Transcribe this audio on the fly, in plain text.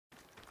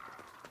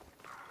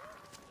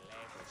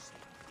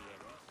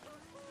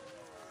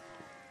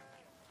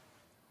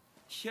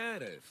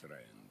Here,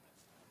 friend.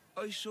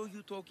 I saw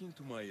you talking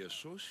to my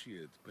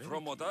associate,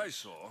 From what I Pericles.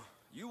 saw,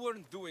 you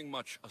weren't doing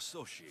much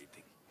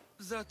associating.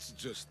 That's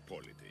just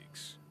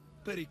politics.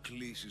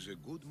 Pericles is a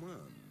good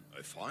man,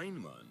 a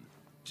fine man,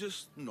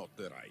 just not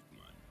the right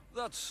man.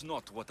 That's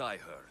not what I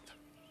heard.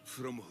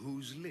 From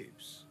whose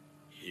lips?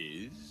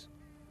 His?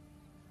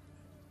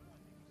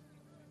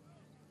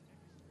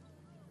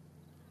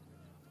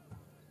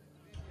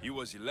 He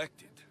was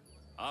elected.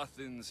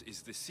 Athens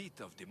is the seat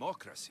of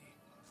democracy.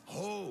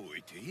 Oh,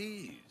 it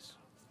is.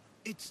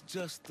 It's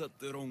just that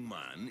the wrong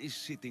man is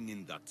sitting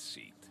in that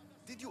seat.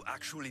 Did you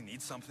actually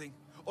need something?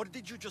 Or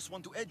did you just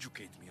want to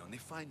educate me on the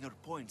finer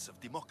points of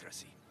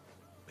democracy?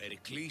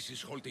 Pericles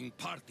is holding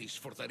parties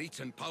for the rich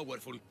and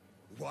powerful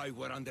while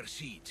we're under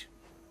siege.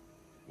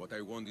 What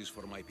I want is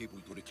for my people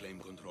to reclaim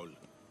control.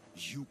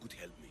 You could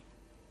help me.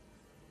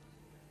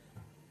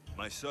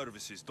 My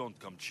services don't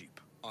come cheap.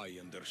 I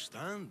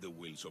understand the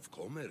wills of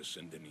commerce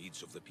and the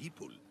needs of the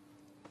people.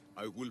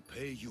 I will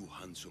pay you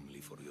handsomely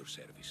for your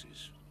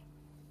services.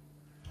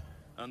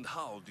 And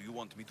how do you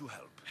want me to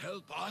help?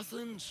 Help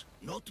Athens,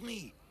 not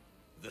me.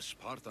 The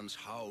Spartans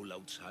howl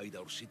outside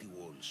our city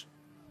walls.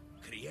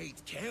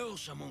 Create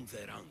chaos among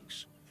their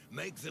ranks.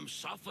 Make them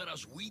suffer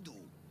as we do.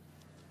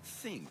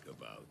 Think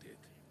about it.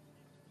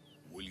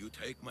 Will you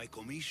take my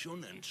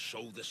commission and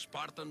show the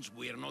Spartans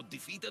we are not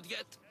defeated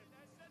yet?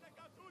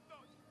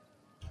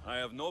 I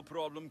have no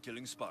problem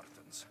killing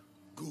Spartans.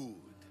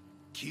 Good.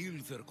 Kill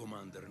their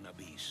commander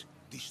Nabis,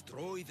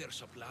 destroy their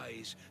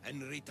supplies,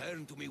 and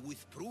return to me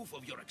with proof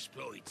of your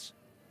exploits.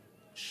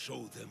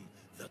 Show them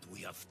that we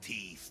have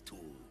teeth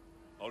too.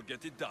 I'll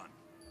get it done.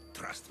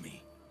 Trust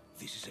me,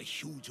 this is a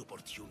huge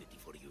opportunity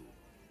for you.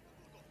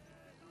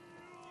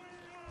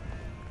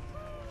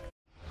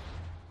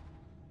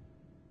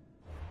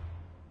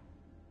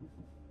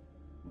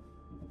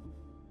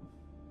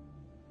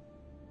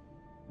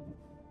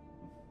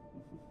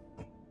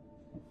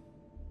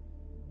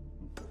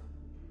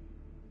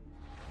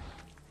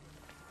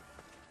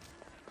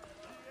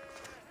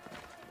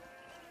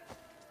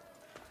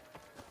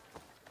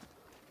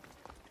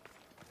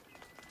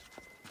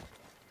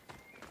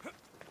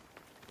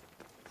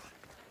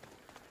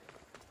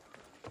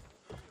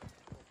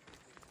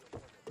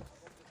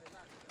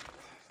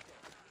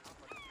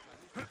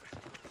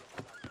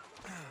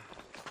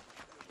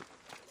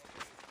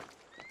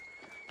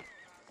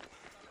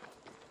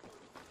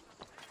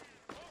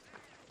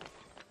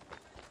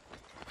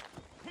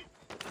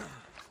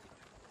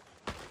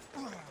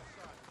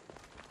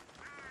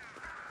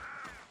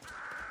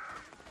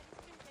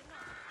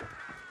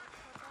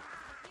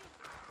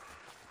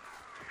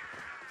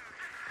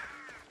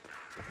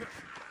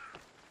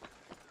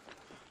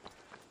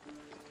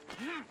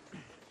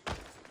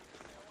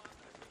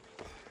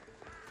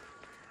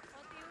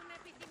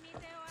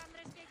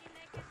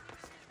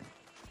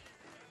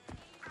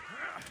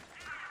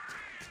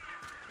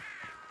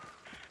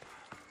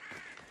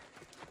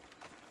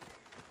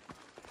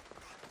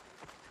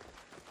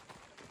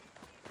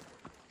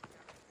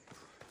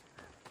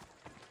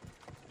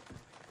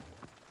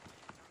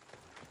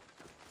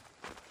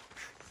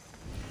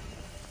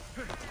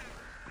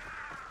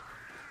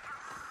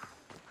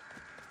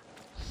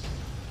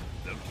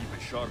 They'll keep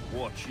a sharp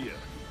watch here.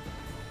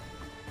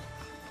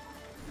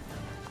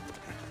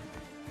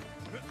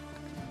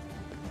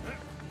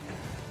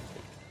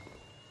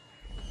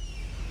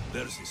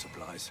 There's the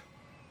supplies.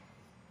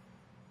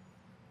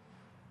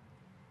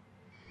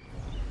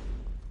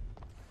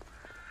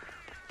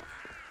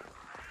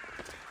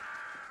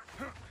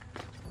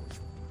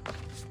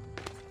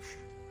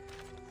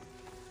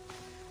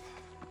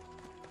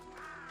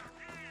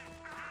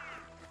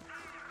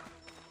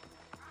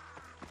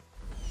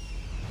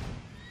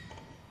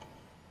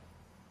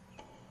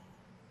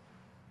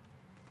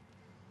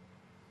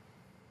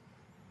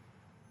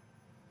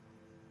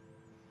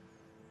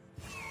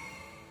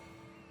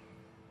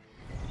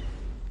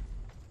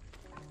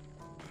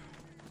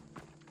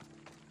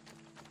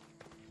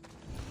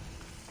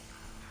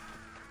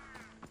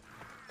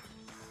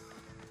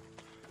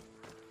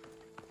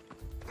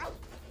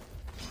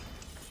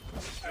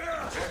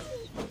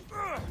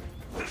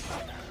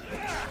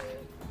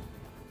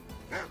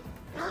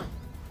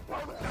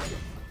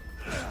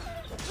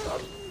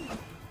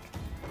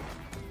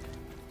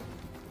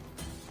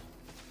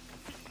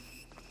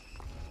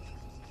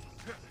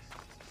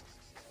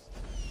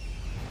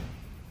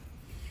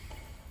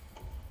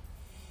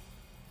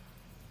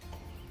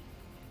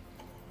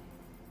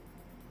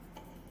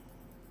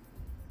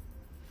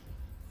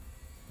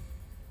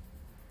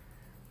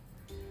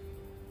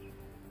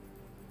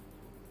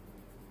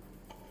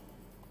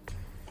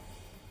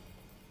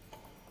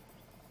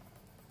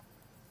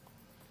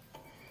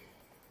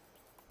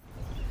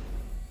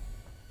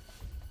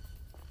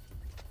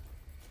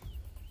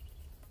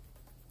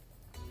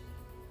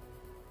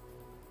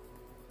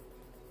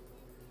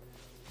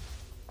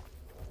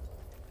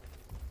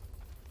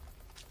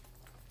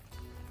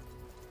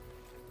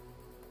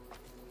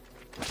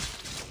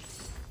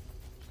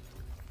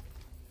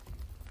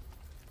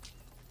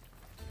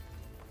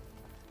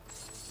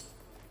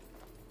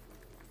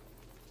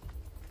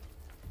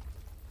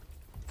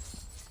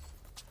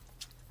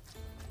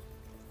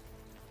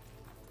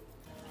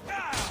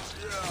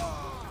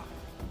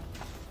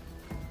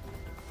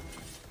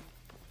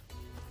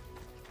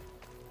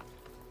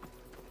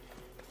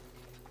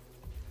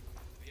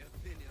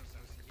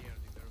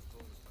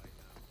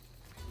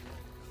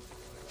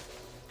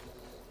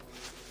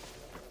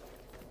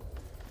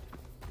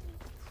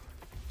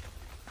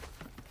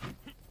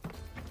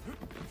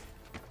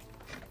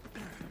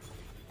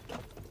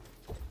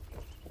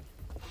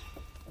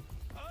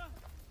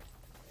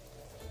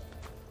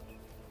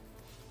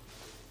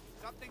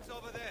 Something's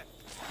over there.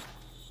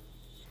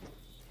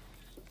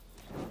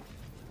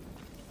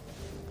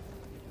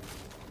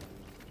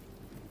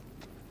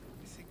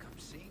 I think I'm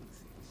seeing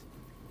things.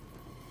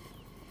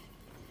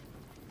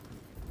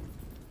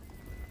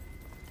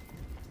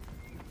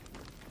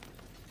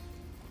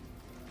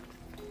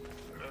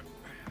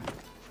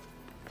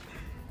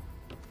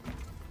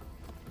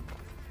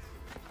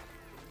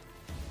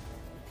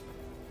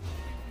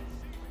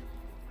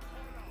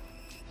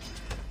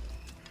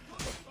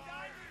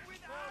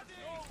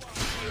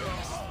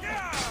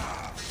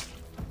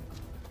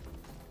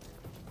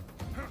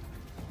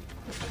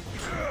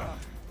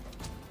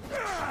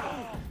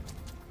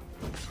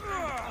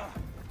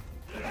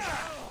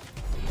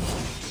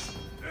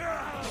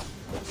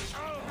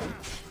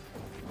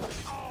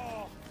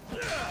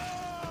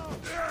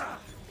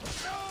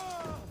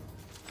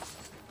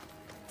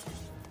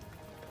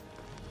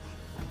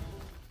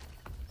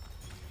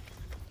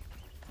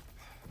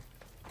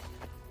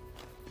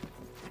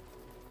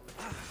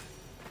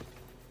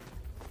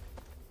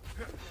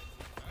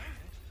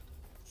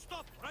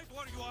 Stop right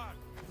where you are!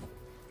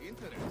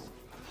 Interesting.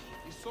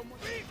 Is someone...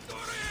 Victory!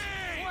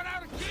 For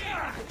our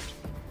king!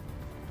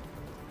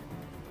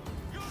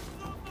 You're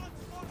so much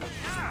for me!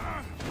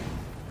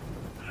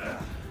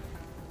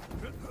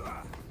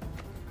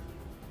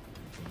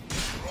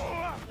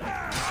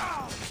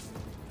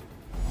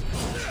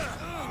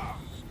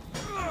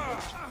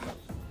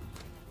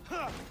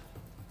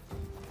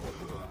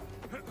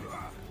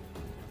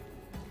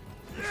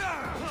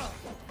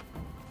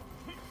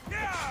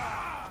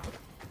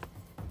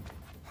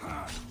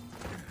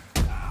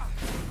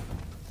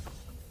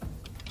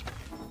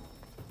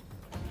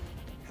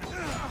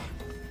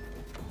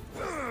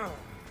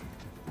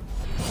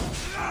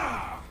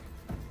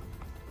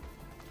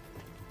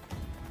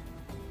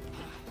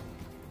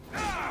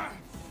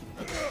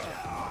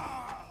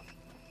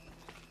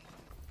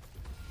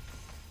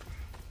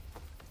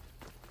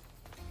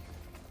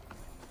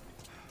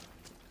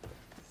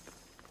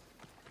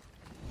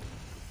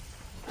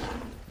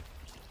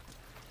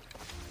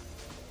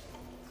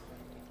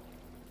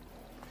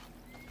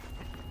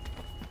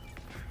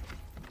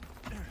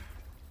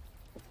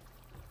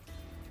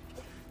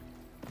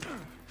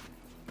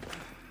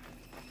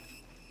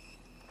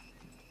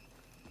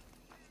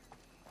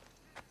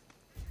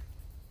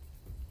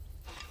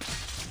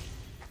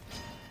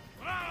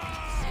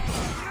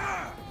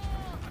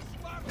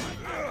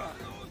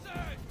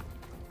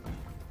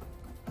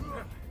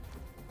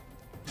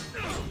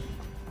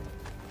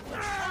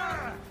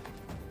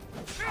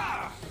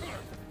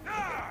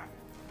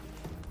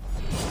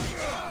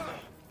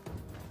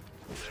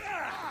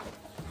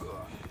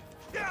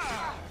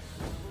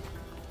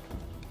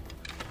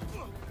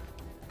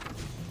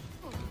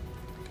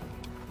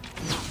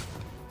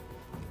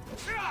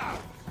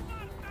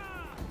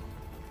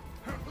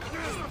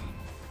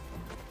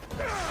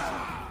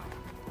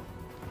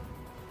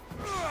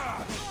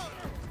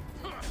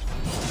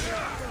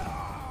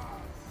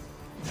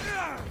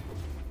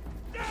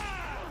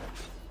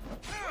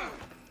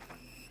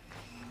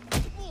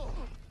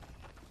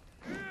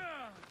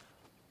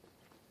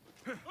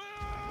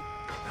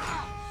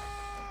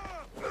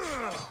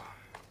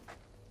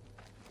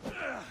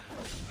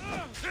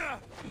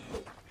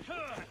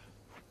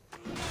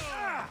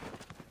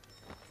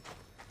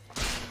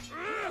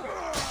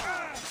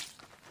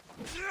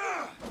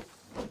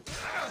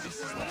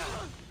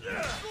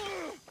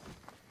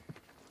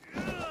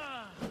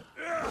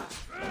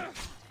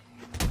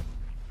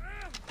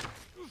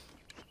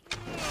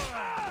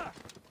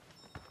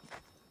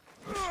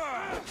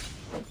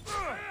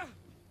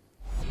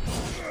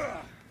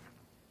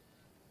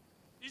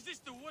 Is this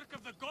the work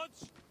of the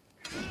gods?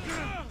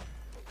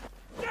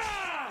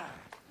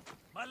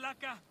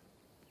 Malaka,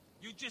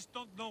 you just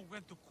don't know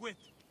when to quit.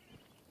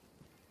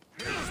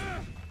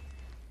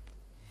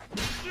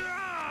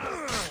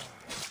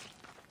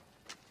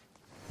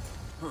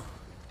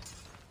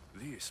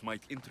 This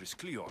might interest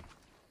Kleon,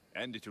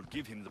 and it will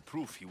give him the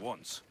proof he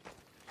wants.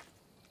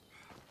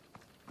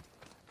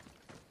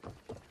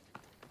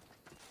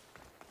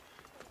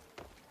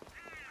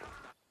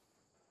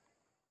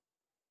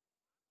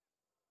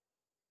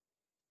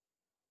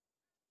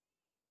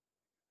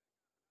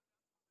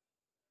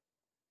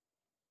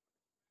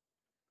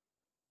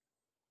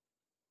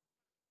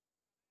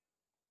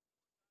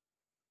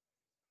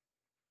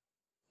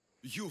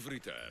 You've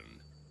returned.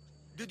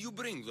 Did you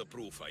bring the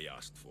proof I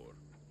asked for?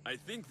 I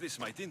think this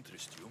might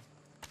interest you.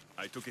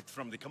 I took it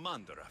from the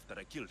commander after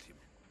I killed him.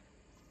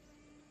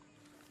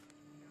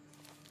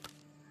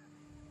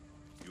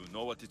 You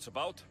know what it's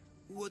about?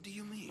 What do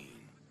you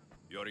mean?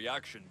 Your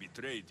reaction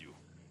betrayed you.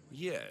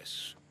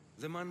 Yes.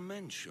 The man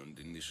mentioned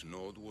in this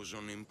note was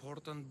on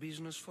important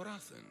business for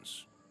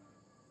Athens.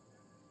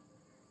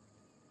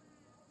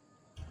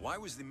 Why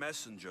was the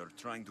messenger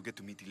trying to get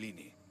to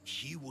Mytilene?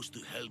 He was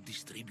to help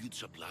distribute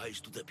supplies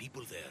to the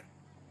people there,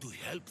 to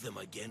help them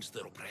against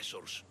their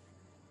oppressors.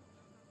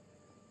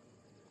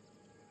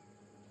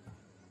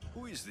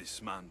 Who is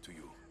this man to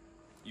you?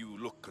 You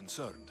look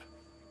concerned.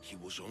 He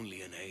was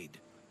only an aide.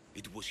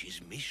 It was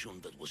his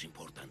mission that was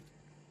important.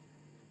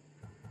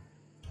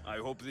 I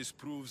hope this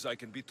proves I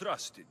can be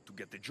trusted to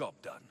get the job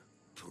done.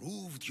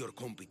 Proved you're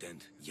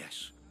competent,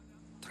 yes.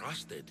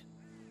 Trusted.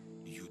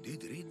 You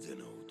did read the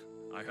note.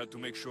 I had to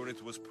make sure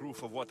it was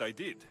proof of what I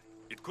did.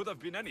 It could have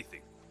been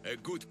anything. A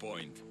good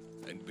point.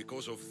 And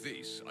because of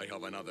this, I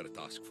have another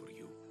task for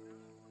you.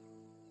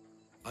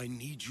 I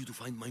need you to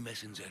find my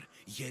messenger,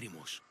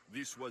 Yerimos.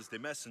 This was the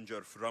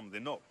messenger from the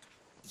note.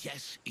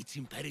 Yes, it's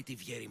imperative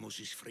Yerimos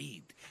is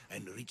freed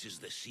and reaches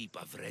the ship.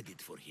 I've read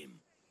it for him.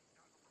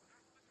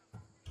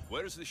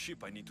 Where's the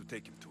ship I need to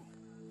take him to?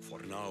 For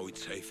now,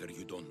 it's safer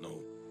you don't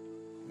know.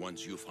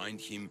 Once you find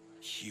him,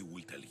 he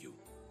will tell you.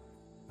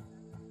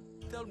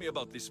 Tell me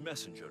about this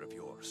messenger of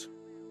yours.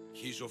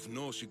 He's of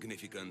no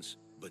significance,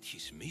 but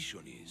his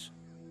mission is.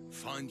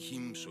 Find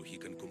him so he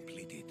can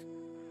complete it.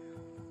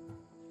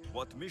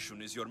 What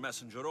mission is your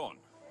messenger on?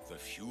 The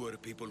fewer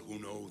people who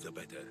know, the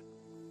better.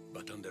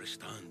 But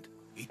understand,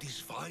 it is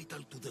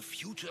vital to the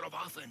future of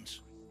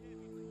Athens.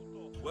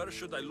 Where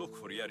should I look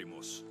for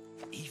Yerimos?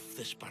 If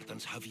the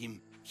Spartans have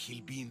him,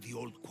 he'll be in the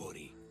old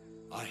quarry.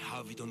 I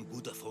have it on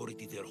good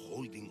authority they're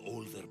holding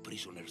all their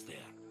prisoners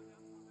there.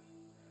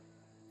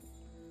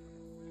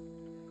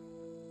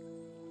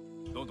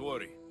 Don't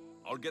worry.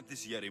 I'll get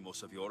this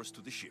Yerimos of yours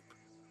to the ship.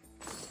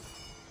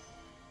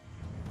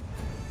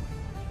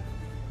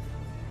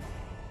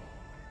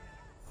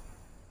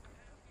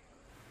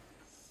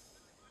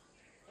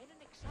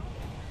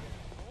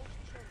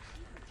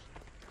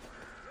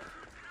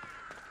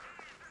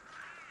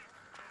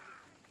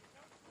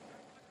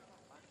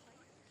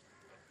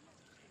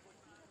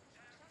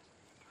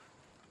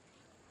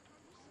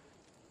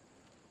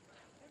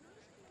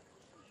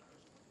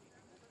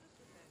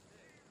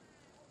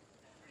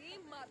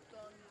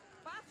 Ήμαρτον,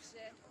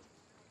 πάυσε.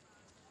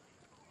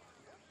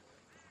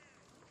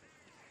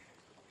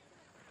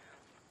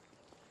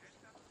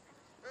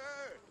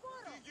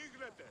 Τι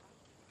γίνεται?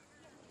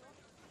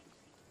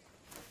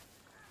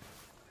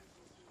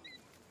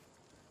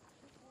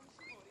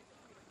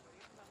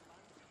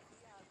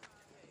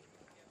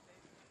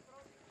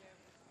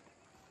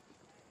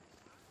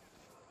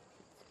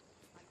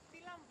 Τι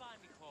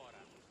λαμβάνει η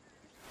χώρα?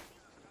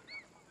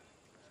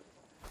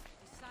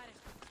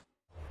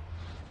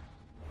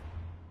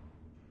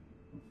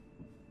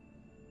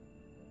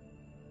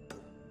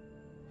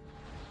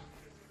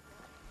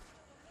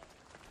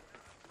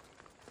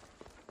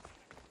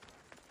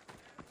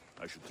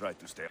 I should try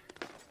to stay.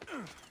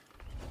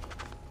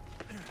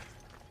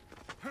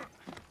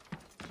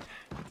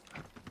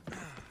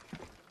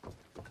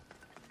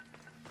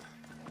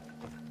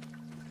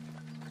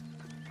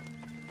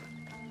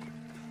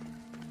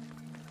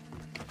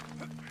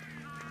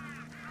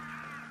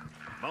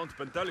 Mount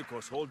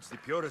Pentelicus holds the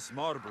purest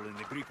marble in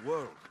the Greek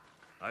world.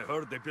 I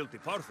heard they built the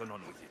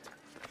Parthenon with it.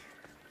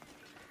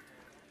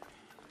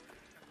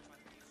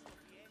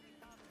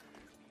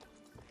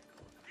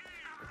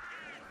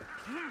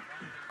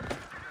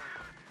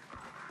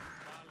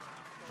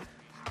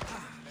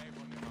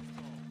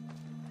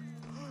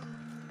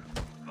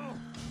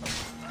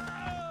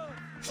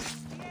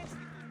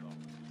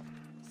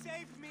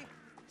 Save me!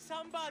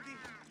 Somebody!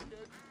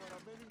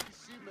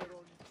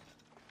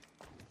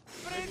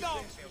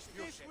 Freedom!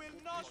 This will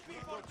not be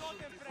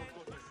forgotten, friend!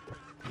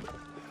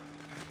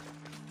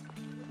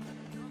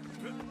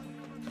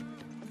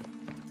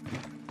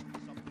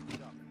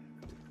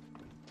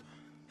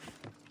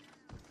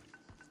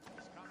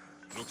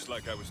 Looks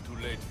like I was too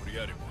late for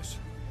Yerimos.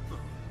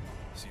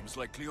 Seems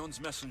like Kleon's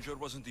messenger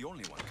wasn't the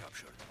only one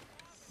captured.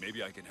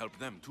 Maybe I can help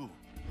them too.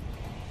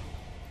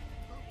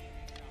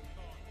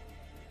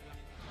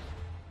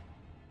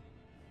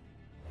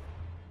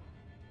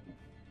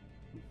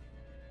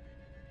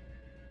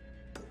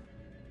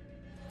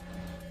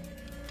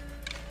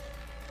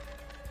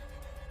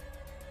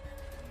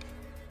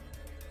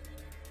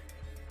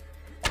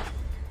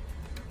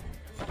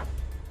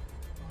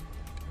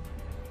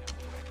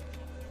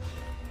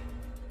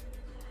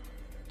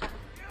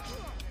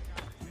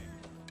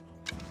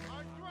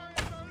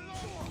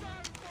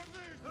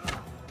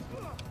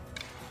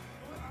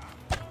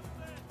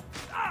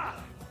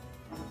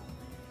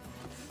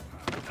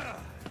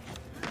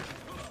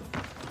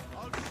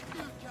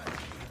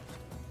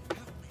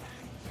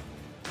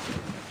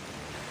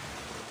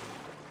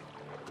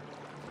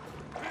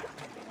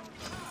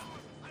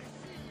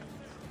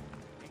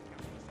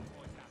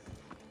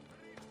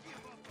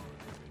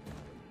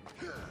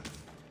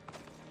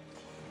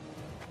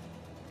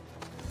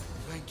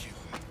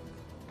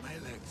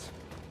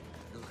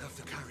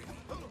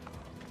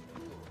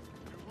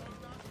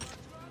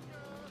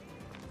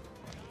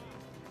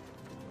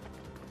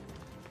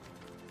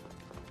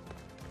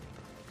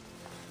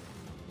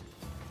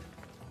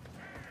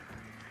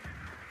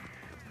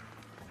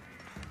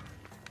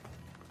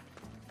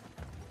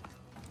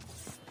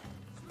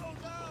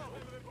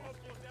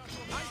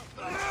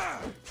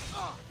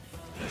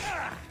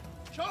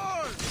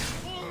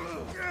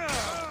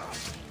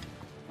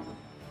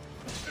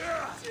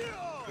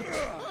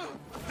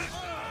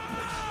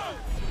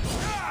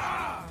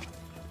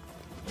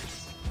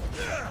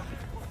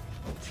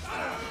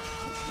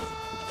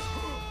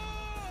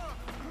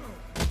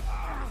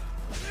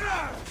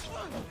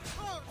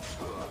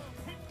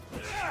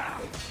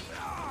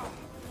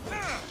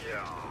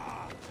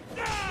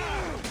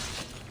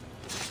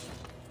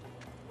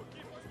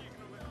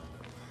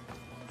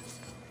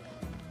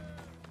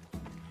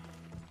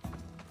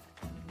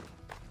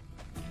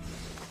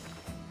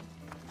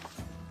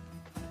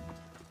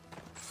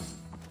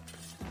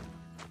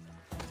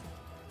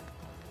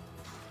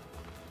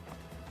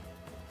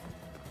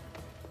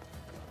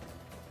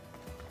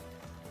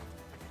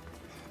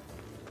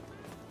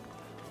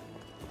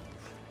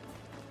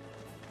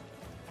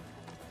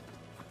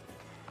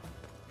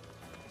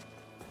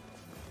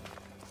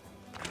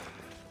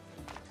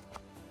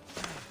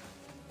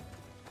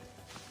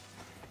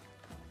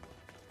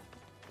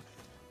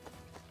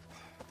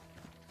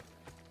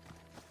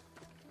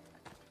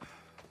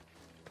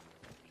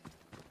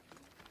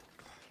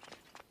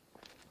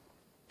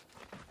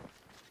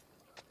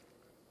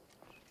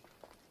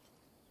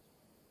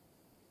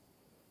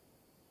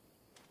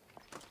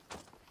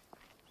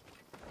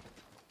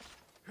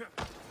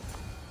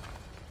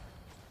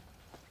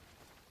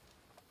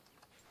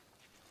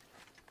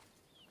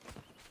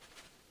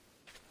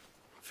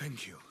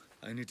 Thank you.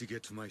 I need to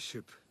get to my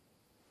ship.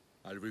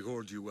 I'll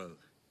reward you well.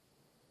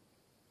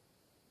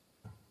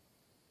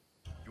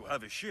 You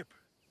have a ship?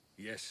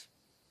 Yes.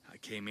 I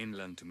came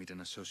inland to meet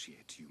an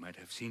associate. You might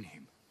have seen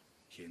him.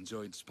 He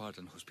enjoyed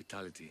Spartan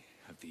hospitality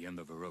at the end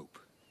of a rope.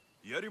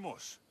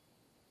 Yerimos.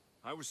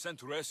 I was sent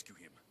to rescue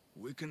him.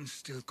 We can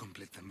still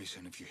complete the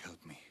mission if you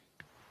help me.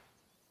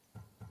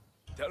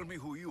 Tell me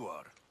who you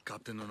are.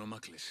 Captain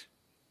Onomaklis.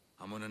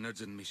 I'm on an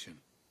urgent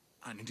mission.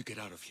 I need to get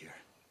out of here.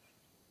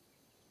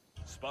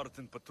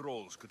 Spartan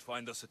patrols could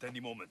find us at any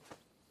moment.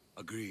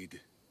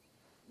 Agreed.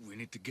 We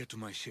need to get to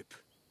my ship.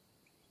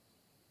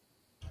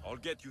 I'll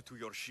get you to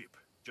your ship.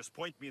 Just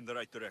point me in the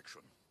right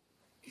direction.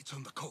 It's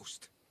on the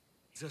coast.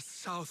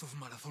 Just south of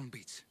Marathon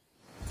Beach.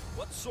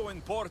 What's so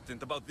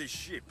important about this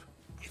ship?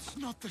 It's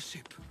not the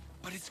ship,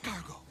 but it's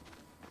cargo.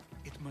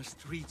 It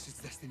must reach its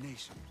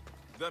destination.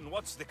 Then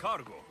what's the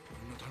cargo?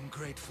 I'm not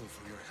ungrateful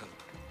for your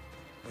help,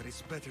 but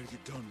it's better you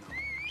don't know.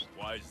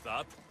 Why is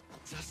that?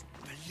 Just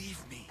believe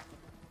me.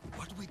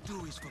 What we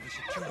do is for the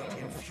security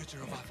and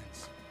future of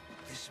Athens.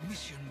 This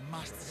mission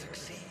must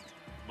succeed.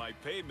 My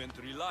payment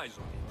relies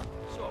on it.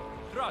 So,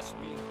 trust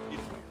me, it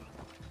will.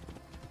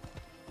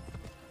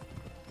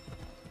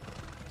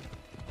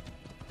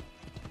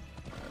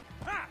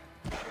 Ha!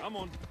 Come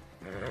on.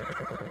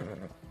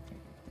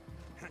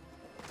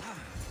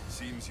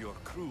 Seems your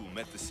crew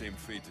met the same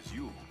fate as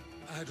you.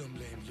 I don't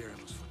blame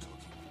Yerimos for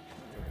talking.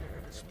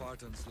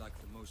 Spartans lack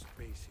the most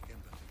basic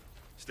empathy.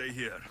 Stay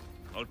here.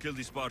 I'll kill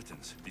the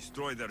Spartans,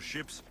 destroy their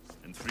ships,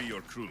 and free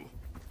your crew.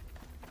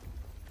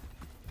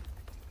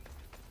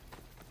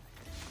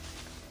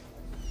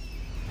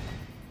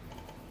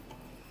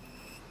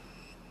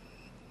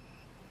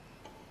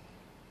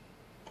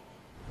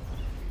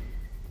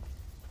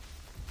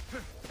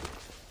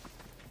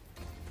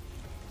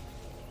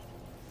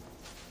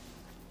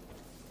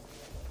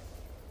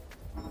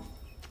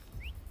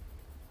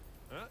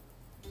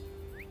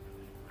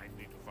 I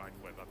need to find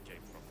where that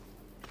came from.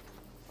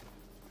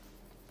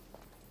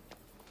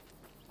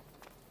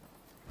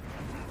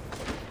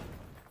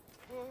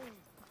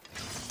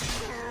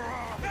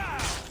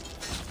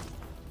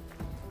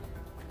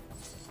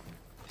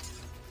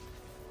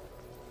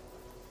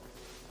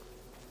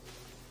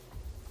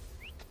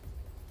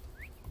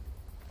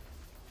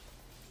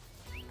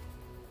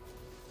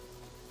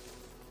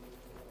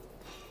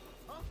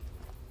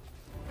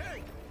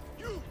 Hey,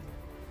 you!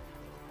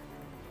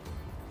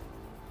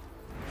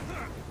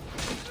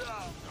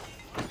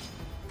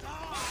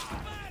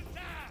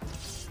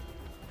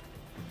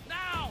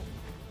 Now!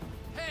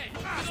 Hey,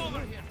 get over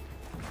here!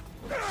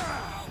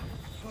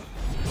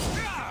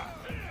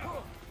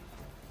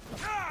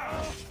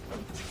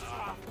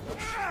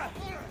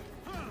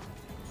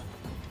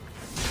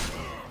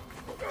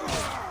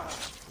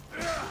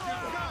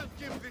 Can't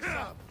give this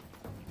up!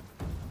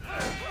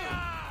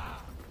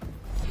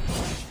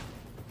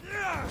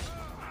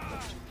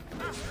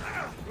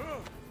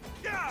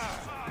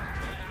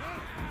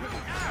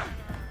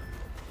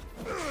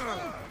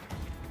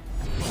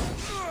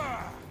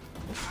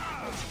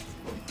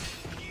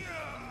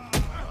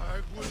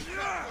 I will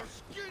never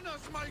skin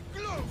us my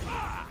glove!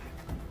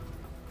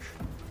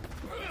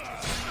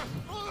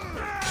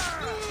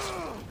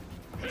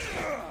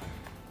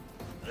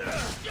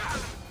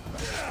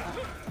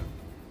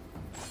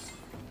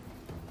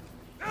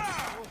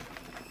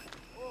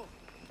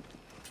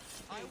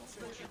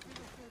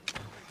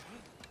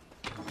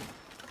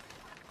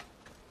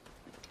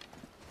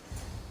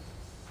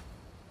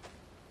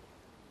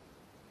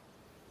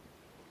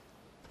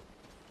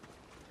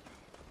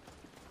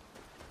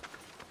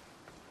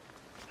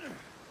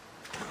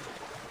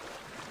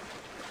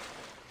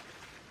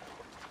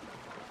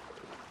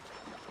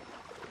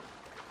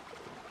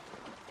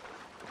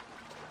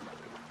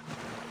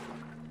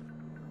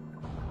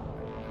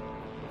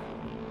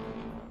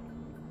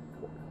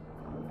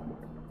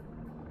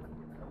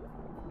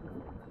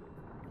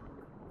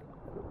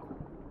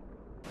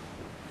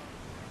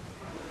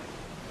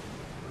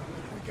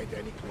 If we get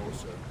any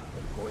closer,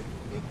 they're going to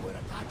think we're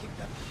attacking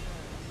them.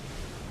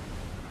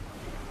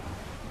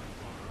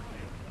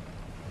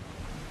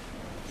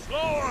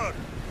 Slower!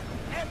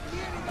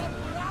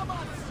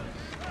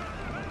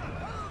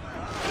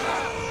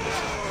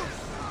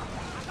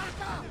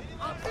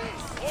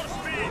 More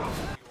speed!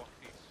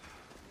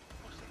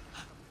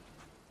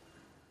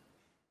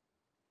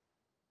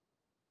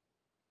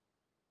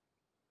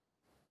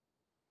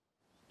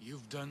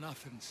 You've done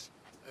Athens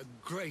a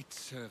great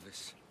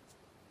service.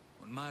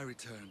 On my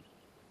return,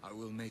 I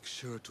will make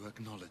sure to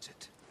acknowledge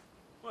it.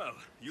 Well,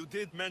 you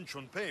did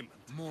mention payment.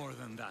 More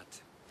than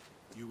that,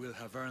 you will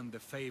have earned the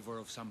favor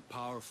of some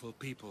powerful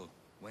people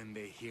when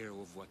they hear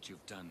of what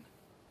you've done.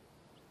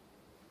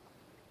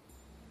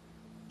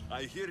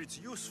 I hear it's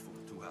useful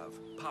to have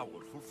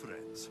powerful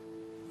friends.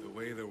 The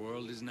way the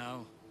world is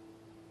now,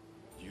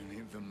 you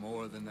need them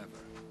more than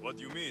ever. What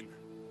do you mean?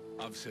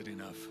 I've said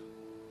enough,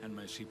 and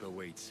my ship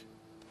awaits.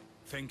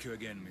 Thank you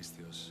again,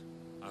 Misthios.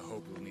 I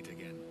hope we'll meet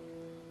again.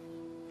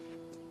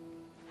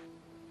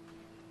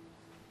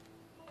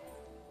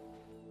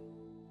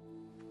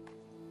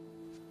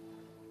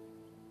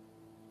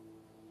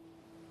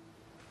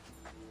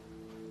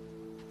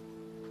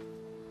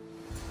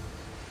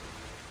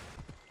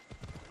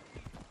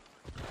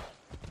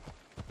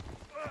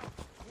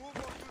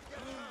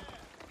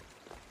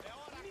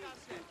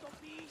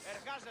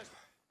 κάζες.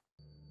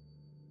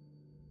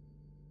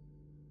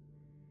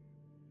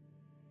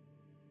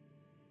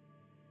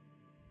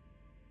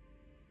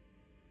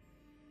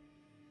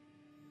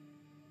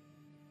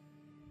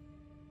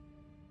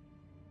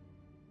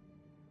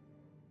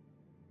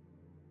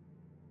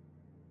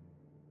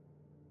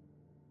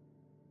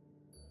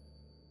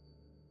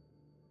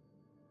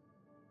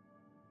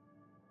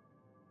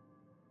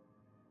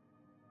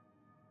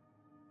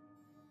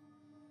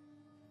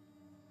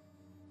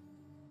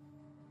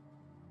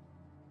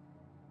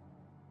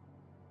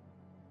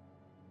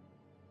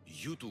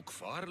 You took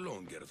far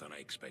longer than I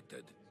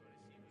expected.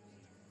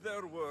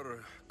 There were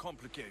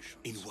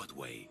complications. In what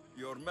way?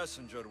 Your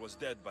messenger was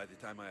dead by the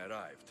time I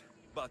arrived,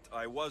 but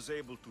I was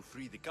able to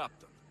free the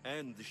captain,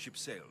 and the ship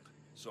sailed,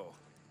 so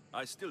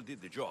I still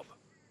did the job.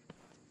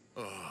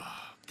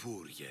 Ah,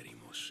 poor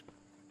Yerimos.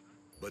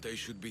 But I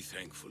should be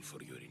thankful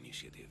for your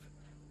initiative.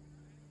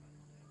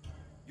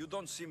 You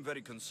don't seem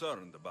very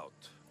concerned about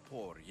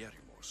poor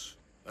Yerimos.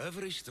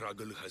 Every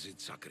struggle has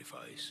its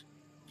sacrifice.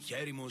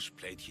 Yerimos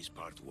played his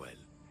part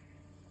well.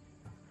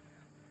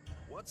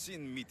 What's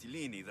in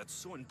Mytilene that's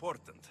so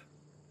important?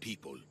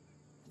 People.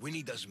 We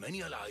need as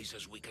many allies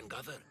as we can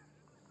gather.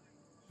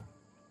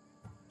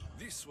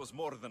 This was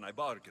more than I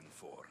bargained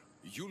for.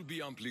 You'll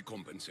be amply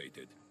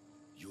compensated.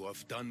 You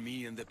have done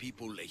me and the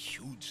people a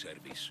huge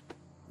service.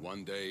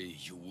 One day,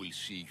 you will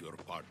see your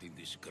part in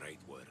this great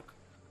work.